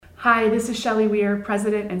Hi, this is Shelley Weir,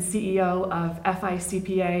 President and CEO of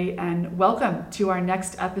FICPA, and welcome to our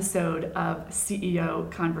next episode of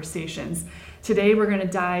CEO Conversations. Today we're going to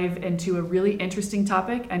dive into a really interesting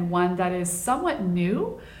topic and one that is somewhat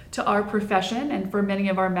new to our profession and for many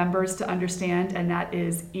of our members to understand, and that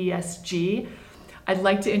is ESG. I'd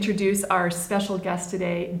like to introduce our special guest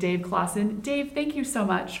today, Dave Clausen. Dave, thank you so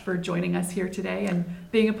much for joining us here today and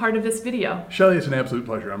being a part of this video. Shelley, it's an absolute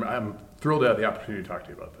pleasure. I'm thrilled to have the opportunity to talk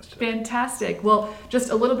to you about this today. Fantastic. Well,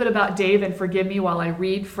 just a little bit about Dave, and forgive me while I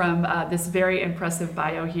read from this very impressive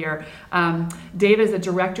bio here. Dave is a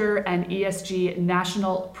director and ESG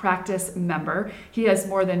national practice member. He has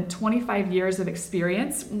more than 25 years of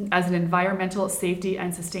experience as an environmental safety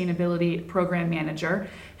and sustainability program manager.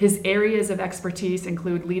 His areas of expertise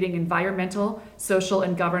include leading environmental, social,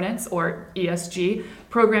 and governance, or ESG,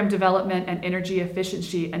 program development and energy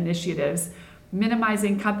efficiency initiatives,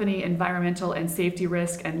 minimizing company environmental and safety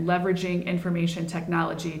risk, and leveraging information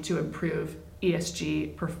technology to improve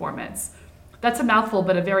ESG performance. That's a mouthful,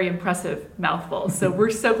 but a very impressive mouthful. So we're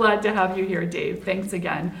so glad to have you here, Dave. Thanks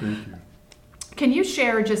again. Thank you. Can you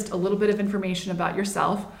share just a little bit of information about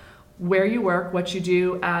yourself, where you work, what you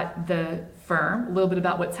do at the firm, a little bit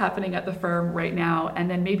about what's happening at the firm right now, and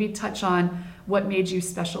then maybe touch on what made you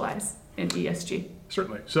specialize in ESG?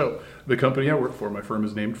 Certainly. So the company I work for, my firm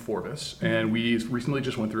is named Forvis, and we recently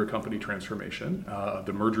just went through a company transformation,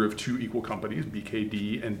 the merger of two equal companies,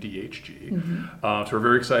 BKD and DHG. So we're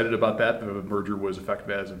very excited about that. The merger was effective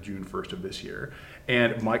as of June 1st of this year.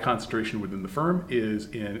 And my concentration within the firm is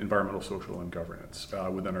in environmental, social, and governance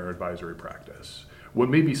within our advisory practice. What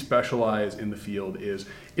made me specialize in the field is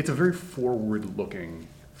it's a very forward-looking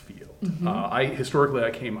field. Historically,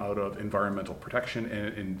 I came out of environmental protection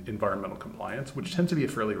and environmental compliance, which tends to be a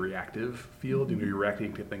fairly reactive field. You're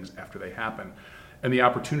reacting to things after they happen. And the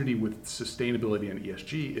opportunity with sustainability and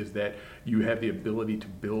ESG is that you have the ability to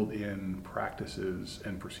build in practices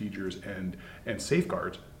and procedures and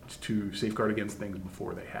safeguards to safeguard against things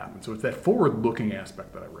before they happen. So it's that forward-looking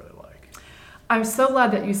aspect that I really like. I'm so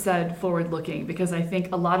glad that you said forward-looking, because I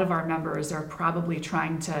think a lot of our members are probably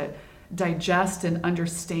trying to digest and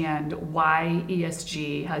understand why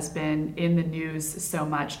ESG has been in the news so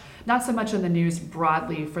much, not so much in the news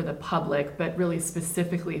broadly for the public, but really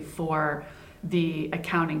specifically for the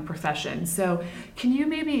accounting profession. So can you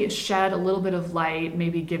maybe shed a little bit of light,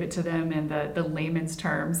 maybe give it to them in the layman's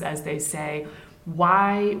terms, as they say,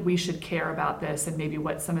 why we should care about this and maybe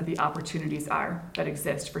what some of the opportunities are that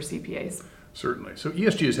exist for CPAs? Certainly. So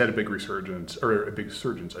ESG has had a big resurgence, or a big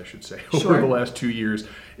surgence, I should say, Sure. over the last 2 years.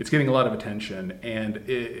 It's getting a lot of attention, and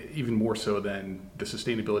even more so than the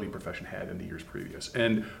sustainability profession had in the years previous.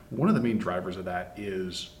 And one of the main drivers of that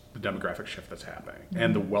is the demographic shift that's happening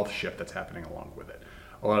and the wealth shift that's happening along with it.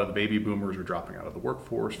 A lot of the baby boomers are dropping out of the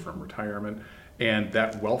workforce from retirement, and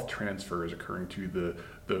that wealth transfer is occurring to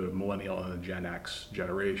the millennial and the Gen X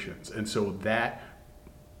generations. And so that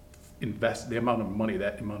the amount of money,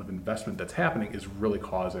 that amount of investment that's happening is really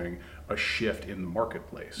causing a shift in the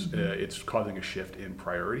marketplace. It's causing a shift in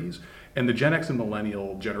priorities. And the Gen X and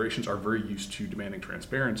millennial generations are very used to demanding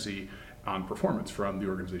transparency on performance from the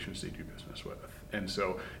organizations they do business with. And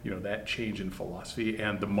so, that change in philosophy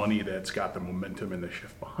and the money that's got the momentum and the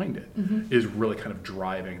shift behind it is really kind of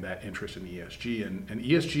driving that interest in ESG. And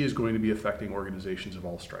ESG is going to be affecting organizations of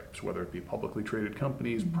all stripes, whether it be publicly traded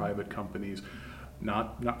companies, private companies,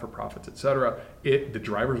 not for profits, et cetera. The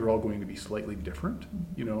drivers are all going to be slightly different.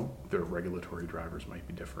 The regulatory drivers might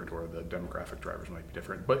be different, or the demographic drivers might be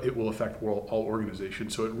different, but it will affect all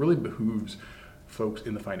organizations. So it really behooves folks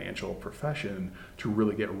in the financial profession to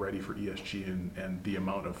really get ready for ESG and the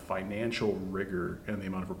amount of financial rigor and the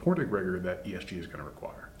amount of reporting rigor that ESG is going to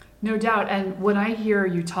require. No doubt. And when I hear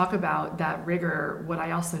you talk about that rigor, what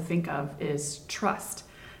I also think of is trust.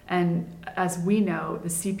 And as we know, the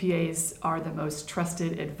CPAs are the most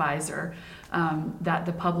trusted advisor that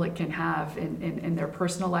the public can have in their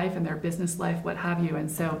personal life, in their business life, what have you.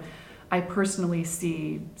 And so I personally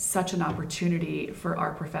see such an opportunity for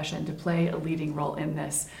our profession to play a leading role in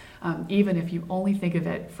this, even if you only think of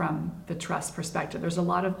it from the trust perspective. There's a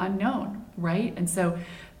lot of unknown, right? And so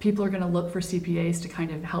people are going to look for CPAs to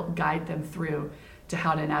kind of help guide them through to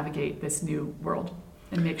how to navigate this new world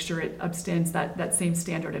and make sure it upstands that same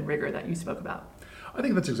standard and rigor that you spoke about. I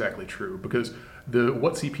think that's exactly true, because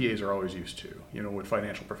what CPAs are always used to, what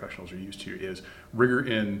financial professionals are used to, is rigor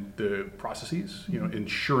in the processes,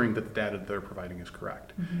 ensuring that the data that they're providing is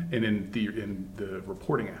correct, and in the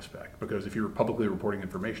reporting aspect, because if you're publicly reporting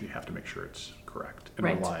information, you have to make sure it's correct and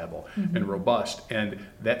reliable and robust, and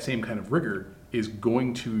that same kind of rigor is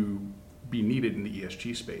going to be needed in the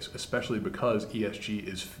ESG space, especially because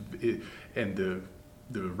ESG and the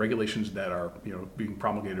regulations that are being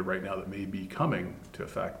promulgated right now that may be coming to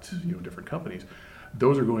affect different companies.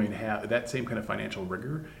 Those are going to have that same kind of financial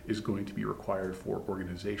rigor is going to be required for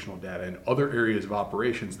organizational data and other areas of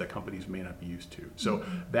operations that companies may not be used to. So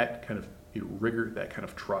that kind of rigor, that kind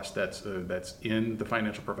of trust that's in the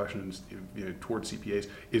financial professions towards CPAs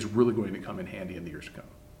is really going to come in handy in the years to come.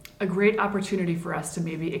 A great opportunity for us to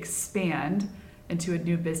maybe expand into a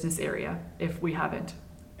new business area if we haven't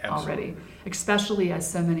already, especially as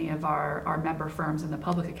so many of our member firms in the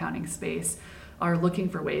public accounting space are looking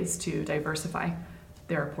for ways to diversify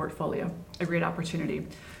their portfolio. A great opportunity.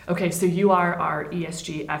 Okay, so you are our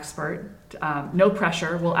ESG expert. No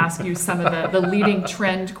pressure. We'll ask you some of the leading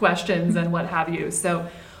trend questions and what have you. So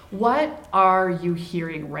what are you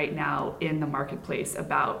hearing right now in the marketplace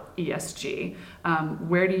about ESG?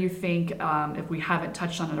 Where do you think, if we haven't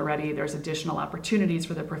touched on it already, there's additional opportunities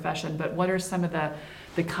for the profession, but what are some of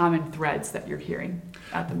the common threads that you're hearing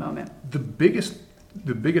at the moment? The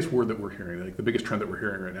biggest word that we're hearing, like the biggest trend that we're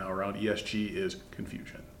hearing right now around ESG is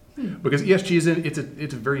confusion. Because ESG is it's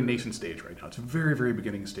a very nascent stage right now. It's very, very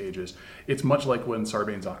beginning stages. It's much like when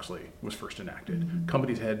Sarbanes-Oxley was first enacted.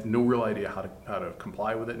 Companies had no real idea how to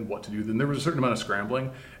comply with it and what to do. Then there was a certain amount of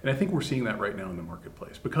scrambling, and I think we're seeing that right now in the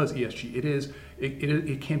marketplace because ESG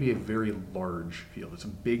it can be a very large field. It's a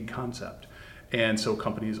big concept. And so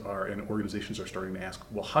companies and organizations are starting to ask,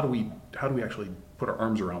 well, how do we actually put our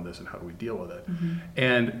arms around this and how do we deal with it?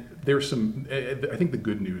 And there's I think the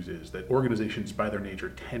good news is that organizations by their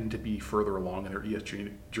nature tend to be further along in their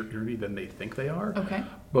ESG journey than they think they are. Okay.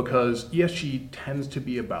 Because ESG tends to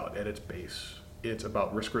be about, at its base, it's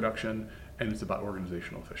about risk reduction and it's about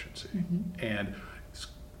organizational efficiency. And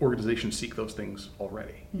organizations seek those things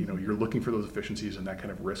already. You're looking for those efficiencies and that kind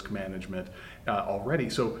of risk management already.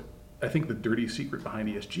 So I think the dirty secret behind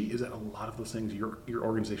ESG is that a lot of those things your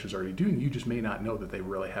organization is already doing, you just may not know that they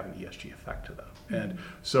really have an ESG effect to them. And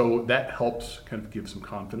so that helps kind of give some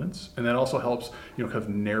confidence, and that also helps kind of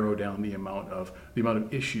narrow down the amount of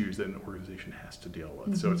issues that an organization has to deal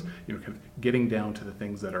with. So it's kind of getting down to the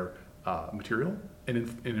things that are material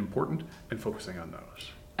and important and focusing on those.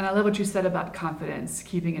 And I love what you said about confidence,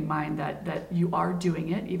 keeping in mind that you are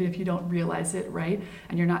doing it, even if you don't realize it, right?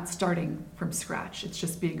 And you're not starting from scratch. It's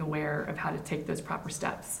just being aware of how to take those proper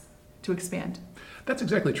steps to expand. That's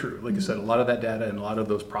exactly true. Like I said, a lot of that data and a lot of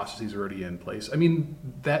those processes are already in place. I mean,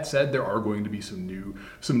 that said, there are going to be some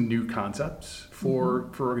new concepts for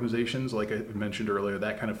organizations. Like I mentioned earlier,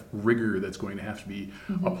 that kind of rigor that's going to have to be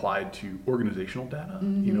applied to organizational data.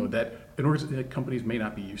 That companies may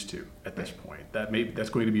not be used to at this point. That's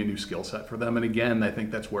going to be a new skill set for them. And again, I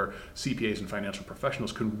think that's where CPAs and financial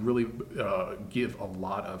professionals can really give a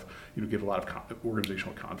lot of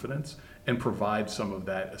organizational confidence and provide some of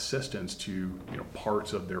that assistance to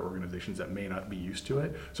parts of their organizations that may not be used to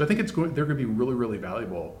it. So I think they're going to be really, really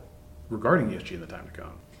valuable regarding ESG in the time to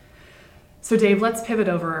come. So Dave, let's pivot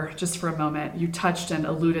over just for a moment. You touched and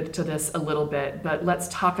alluded to this a little bit, but let's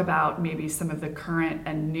talk about maybe some of the current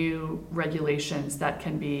and new regulations that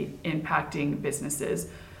can be impacting businesses.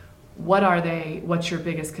 What are they? What's your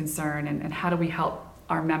biggest concern? And how do we help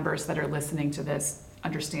our members that are listening to this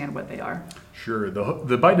understand what they are? Sure.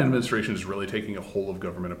 The Biden administration is really taking a whole of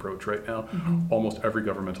government approach right now. Almost every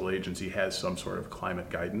governmental agency has some sort of climate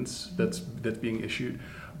guidance that's being issued.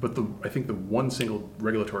 But I think the one single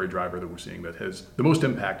regulatory driver that we're seeing that has the most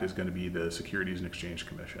impact is going to be the Securities and Exchange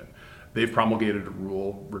Commission. They've promulgated a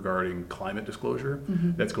rule regarding climate disclosure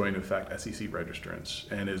that's going to affect SEC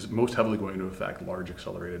registrants and is most heavily going to affect large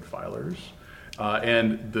accelerated filers.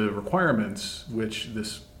 And the requirements, which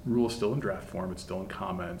this rule is still in draft form, it's still in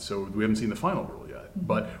comment, so we haven't seen the final rule yet,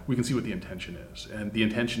 but we can see what the intention is. And the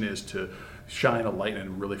intention is to shine a light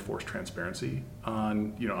and really force transparency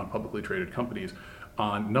on publicly traded companies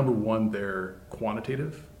on, number one, their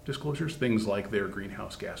quantitative disclosures, things like their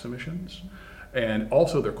greenhouse gas emissions, and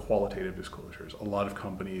also their qualitative disclosures. A lot of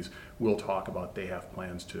companies will talk about they have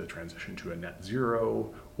plans to transition to a net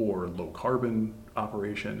zero or low carbon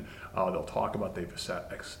operation. They'll talk about they've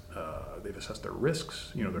assessed their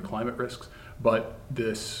risks, their climate risks, but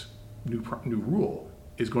this new rule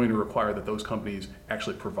is going to require that those companies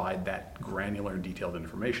actually provide that granular and detailed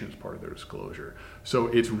information as part of their disclosure. So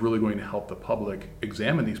it's really going to help the public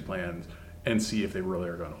examine these plans and see if they really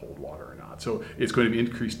are going to hold water or not. So it's going to be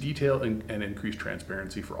increased detail and increased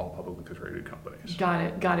transparency for all publicly traded companies.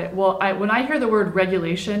 Got it. Well, when I hear the word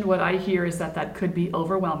regulation, what I hear is that could be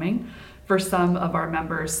overwhelming for some of our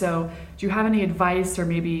members. So do you have any advice or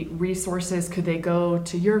maybe resources? Could they go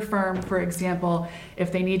to your firm, for example,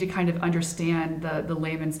 if they need to kind of understand the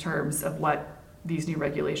layman's terms of what these new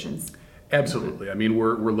regulations? Absolutely. I mean,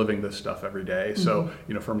 we're living this stuff every day. So,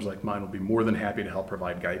 firms like mine will be more than happy to help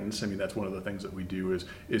provide guidance. I mean, that's one of the things that we do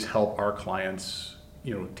is help our clients,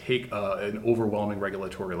 take an overwhelming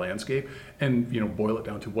regulatory landscape and, boil it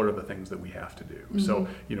down to what are the things that we have to do. So,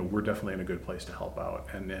 we're definitely in a good place to help out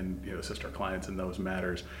and assist our clients in those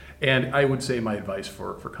matters. And I would say my advice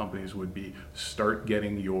for companies would be start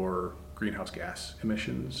getting your greenhouse gas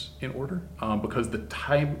emissions in order, because the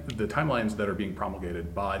timelines that are being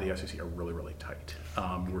promulgated by the SEC are really, really tight.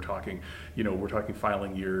 We're talking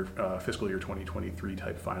filing year, fiscal year 2023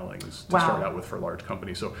 type filings to start out with for large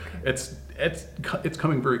companies. So it's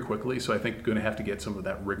coming very quickly. So I think going to have to get some of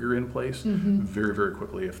that rigor in place very, very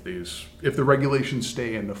quickly if the regulations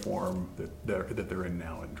stay in the form that they're in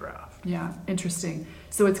now in draft. Yeah, interesting.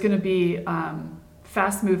 So it's going to be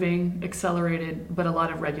fast-moving, accelerated, but a lot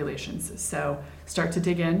of regulations. So start to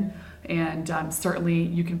dig in, and certainly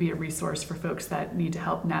you can be a resource for folks that need to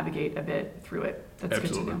help navigate a bit through it. That's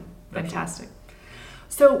Absolutely. Good to know. Fantastic. Absolutely.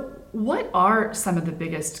 So what are some of the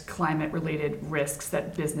biggest climate-related risks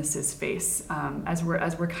that businesses face as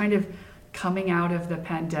we're kind of coming out of the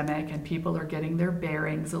pandemic and people are getting their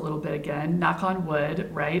bearings a little bit again, knock on wood,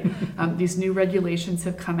 right? These new regulations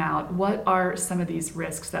have come out. What are some of these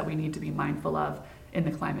risks that we need to be mindful of in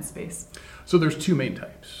the climate space? So there's two main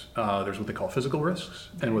types. There's what they call physical risks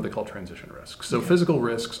and what they call transition risks. So physical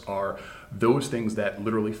risks are those things that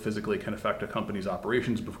literally physically can affect a company's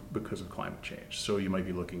operations because of climate change. So you might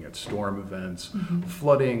be looking at storm events,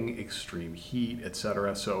 flooding, extreme heat, et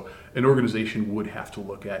cetera. So an organization would have to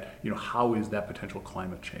look at, how is that potential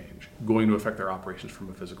climate change going to affect their operations from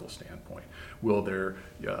a physical standpoint? Will their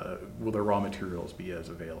raw materials be as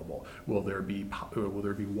available? Will there be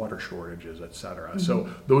water shortages, et cetera? So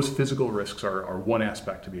those physical risks are one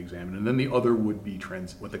aspect to be examined, and then the other would be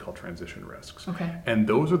what they call transition risks. Okay. And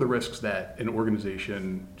those are the risks that an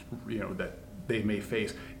organization, that they may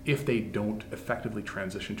face if they don't effectively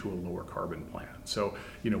transition to a lower carbon plan. So,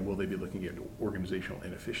 will they be looking at organizational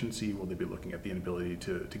inefficiency? Will they be looking at the inability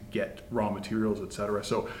to get raw materials, et cetera?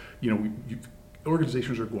 So,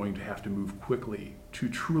 organizations are going to have to move quickly to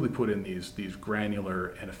truly put in these granular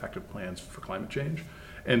and effective plans for climate change.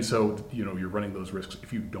 And so, you're running those risks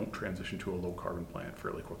if you don't transition to a low carbon plan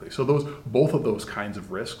fairly quickly. So both of those kinds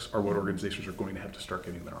of risks are what organizations are going to have to start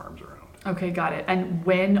getting their arms around. Okay, got it. And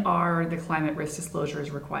when are the climate risk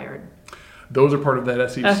disclosures required? Those are part of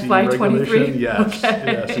that SEC regulation. Yes,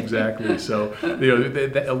 yes, exactly. So,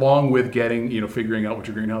 along with getting, figuring out what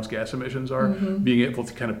your greenhouse gas emissions are, being able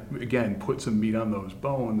to kind of, again, put some meat on those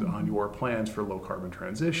bones on your plans for low carbon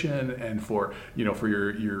transition and for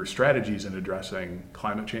your strategies in addressing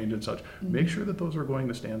climate change and such, make sure that those are going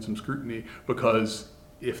to stand some scrutiny, because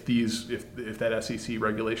if that SEC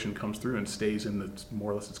regulation comes through and stays in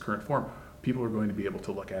more or less its current form, people are going to be able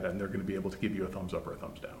to look at it and they're going to be able to give you a thumbs up or a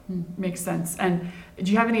thumbs down. Makes sense. And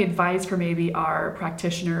do you have any advice for maybe our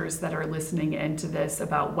practitioners that are listening into this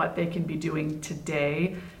about what they can be doing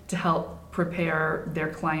today to help prepare their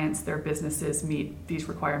clients, their businesses meet these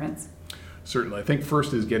requirements? Certainly. I think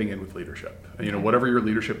first is getting in with leadership. Whatever your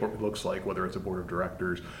leadership looks like, whether it's a board of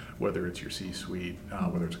directors, whether it's your C-suite,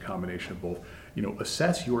 whether it's a combination of both,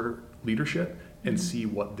 assess your leadership and see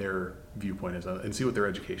what their viewpoint is and see what their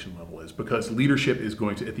education level is, because leadership is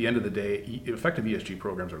going to, at the end of the day, effective ESG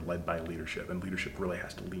programs are led by leadership, and leadership really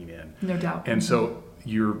has to lean in. No doubt. And so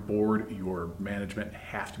your board, your management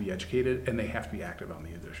have to be educated and they have to be active on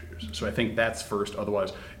these issues. So I think that's first.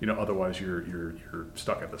 Otherwise, you're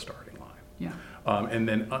stuck at the starting line. Yeah. And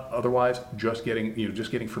then otherwise, just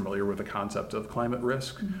getting familiar with the concept of climate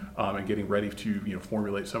risk, and getting ready to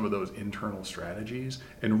formulate some of those internal strategies,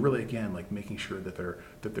 and really again making sure that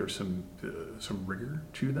there's some rigor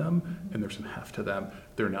to them and there's some heft to them.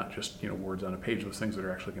 They're not just words on a page. Those things that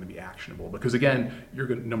are actually going to be actionable. Because again,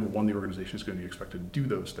 number one, the organization is going to be expected to do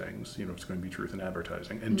those things. It's going to be truth in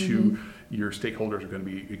advertising, and two, your stakeholders are going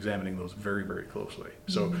to be examining those very, very closely.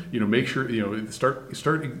 So make sure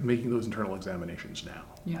start making those internal examinations now.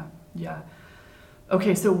 Yeah.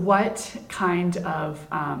 Okay, so what kind of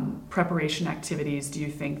preparation activities do you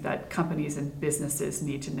think that companies and businesses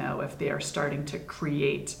need to know if they are starting to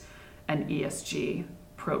create an ESG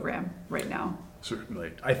program right now?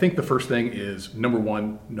 Certainly. I think the first thing is, number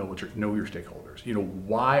one, know your stakeholders.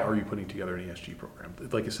 Why are you putting together an ESG program?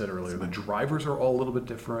 Like I said earlier, the drivers are all a little bit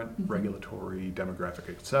different, regulatory, demographic,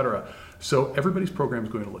 et cetera. So everybody's program is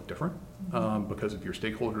going to look different because of your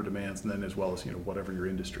stakeholder demands, and then as well as whatever your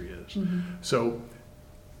industry is. So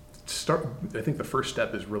I think the first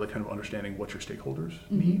step is really kind of understanding what your stakeholders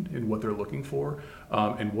need and what they're looking for,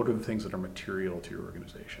 and what are the things that are material to your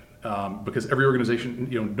organization. Because every organization,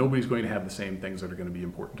 nobody's going to have the same things that are going to be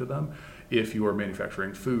important to them. If you are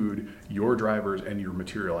manufacturing food, your drivers and your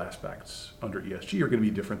material aspects under ESG are going to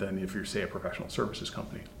be different than if you're, say, a professional services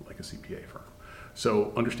company like a CPA firm.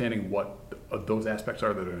 So understanding what those aspects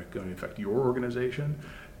are that are going to affect your organization,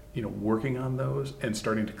 working on those and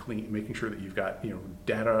starting to making sure that you've got,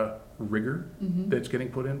 data rigor that's getting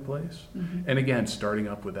put in place. And again, starting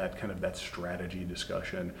up with that strategy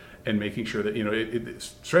discussion and making sure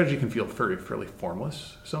that, strategy can feel fairly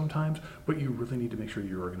formless sometimes, but you really need to make sure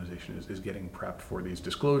your organization is getting prepped for these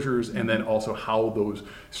disclosures, and then also how those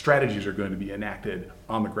strategies are going to be enacted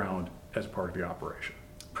on the ground as part of the operation.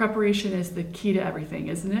 Preparation is the key to everything,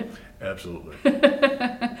 isn't it? Absolutely.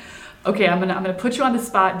 Okay, I'm gonna put you on the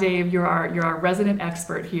spot, Dave. You're our resident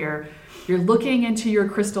expert here. You're looking into your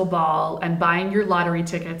crystal ball and buying your lottery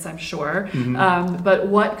tickets, I'm sure. But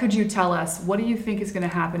what could you tell us? What do you think is going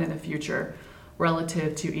to happen in the future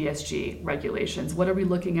relative to ESG regulations? What are we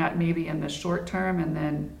looking at maybe in the short term and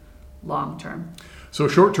then long term? So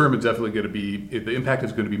short term, it's definitely going to be, the impact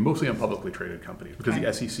is going to be mostly on publicly traded companies, because Okay.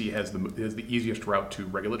 the SEC has the easiest route to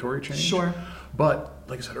regulatory change. Sure. But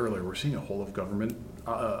like I said earlier, we're seeing a whole of government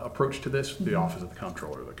approach to this. The Office of the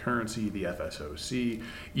Comptroller of the Currency, the FSOC,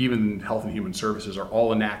 even Health and Human Services are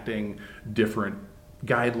all enacting different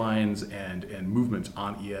guidelines and movements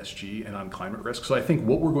on ESG and on climate risk. So I think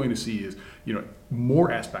what we're going to see is,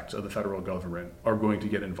 more aspects of the federal government are going to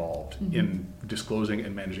get involved in disclosing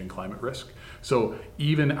and managing climate risk. So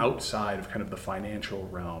even outside of kind of the financial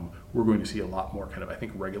realm, we're going to see a lot more kind of, I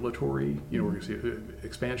think, regulatory, we're going to see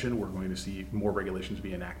expansion. We're going to see more regulations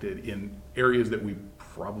be enacted in areas that we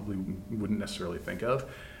probably wouldn't necessarily think of.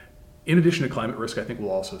 In addition to climate risk, I think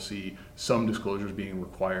we'll also see some disclosures being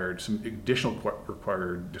required, some additional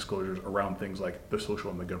required disclosures around things like the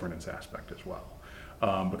social and the governance aspect as well.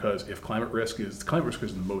 Because if climate risk is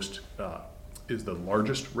the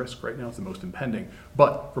largest risk right now, it's the most impending.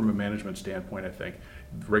 But from a management standpoint, I think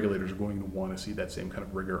regulators are going to want to see that same kind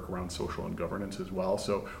of rigor around social and governance as well.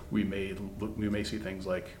 So we may see things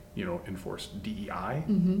like enforced DEI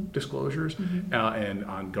disclosures and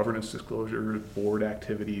on governance disclosures, board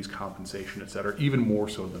activities, compensation, et cetera, even more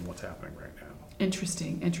so than what's happening right now.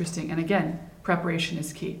 Interesting. And again, preparation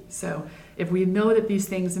is key. So if we know that these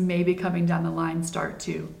things may be coming down the line, start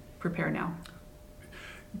to prepare now.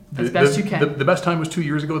 As best you can. The best time was 2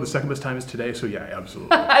 years ago. The second best time is today. So yeah,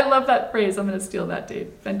 absolutely. I love that phrase. I'm going to steal that,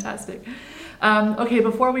 Dave. Fantastic. Okay,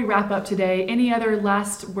 before we wrap up today, any other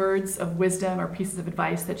last words of wisdom or pieces of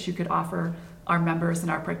advice that you could offer our members and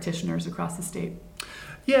our practitioners across the state?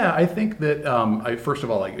 Yeah, I think that first of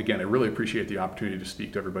all, I really appreciate the opportunity to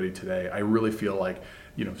speak to everybody today. I really feel like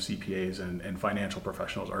CPAs and financial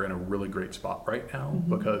professionals are in a really great spot right now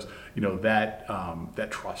because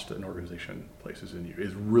that trust an organization places in you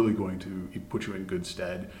is really going to put you in good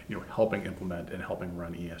stead. Helping implement and helping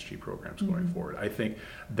run ESG programs going forward. I think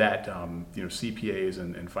that CPAs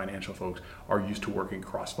and financial folks are used to working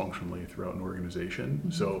cross-functionally throughout an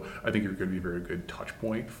organization. So I think you're going to be a very good touch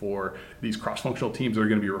point for these cross-functional teams that are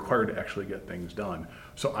going to be required to actually get things done.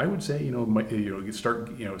 So I would say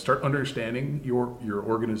start understanding your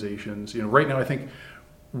organizations. Right now I think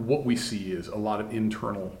what we see is a lot of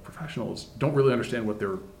internal professionals don't really understand what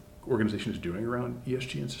their organization is doing around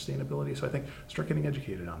ESG and sustainability. So I think start getting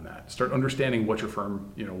educated on that. Start understanding what your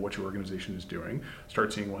firm, what your organization is doing.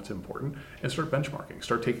 Start seeing what's important and start benchmarking.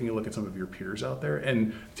 Start taking a look at some of your peers out there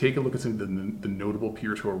and take a look at some of the notable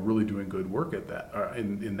peers who are really doing good work at that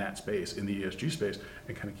in that space, in the ESG space,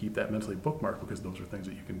 and kind of keep that mentally bookmarked because those are things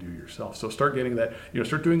that you can do yourself. So start getting that,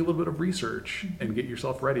 start doing a little bit of research and get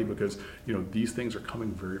yourself ready because these things are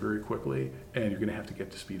coming very, very quickly and you're going to have to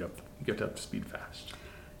get up to speed fast.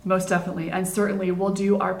 Most definitely. And certainly we'll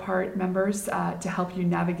do our part, members, to help you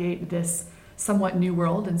navigate this somewhat new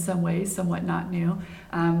world in some ways, somewhat not new,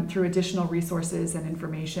 through additional resources and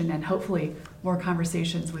information and hopefully more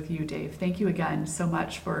conversations with you, Dave. Thank you again so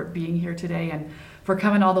much for being here today and for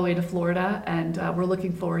coming all the way to Florida. And we're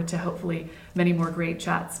looking forward to hopefully many more great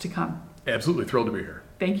chats to come. Absolutely thrilled to be here.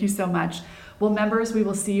 Thank you so much. Well, members, we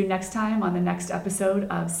will see you next time on the next episode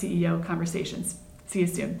of CEO Conversations. See you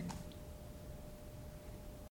soon.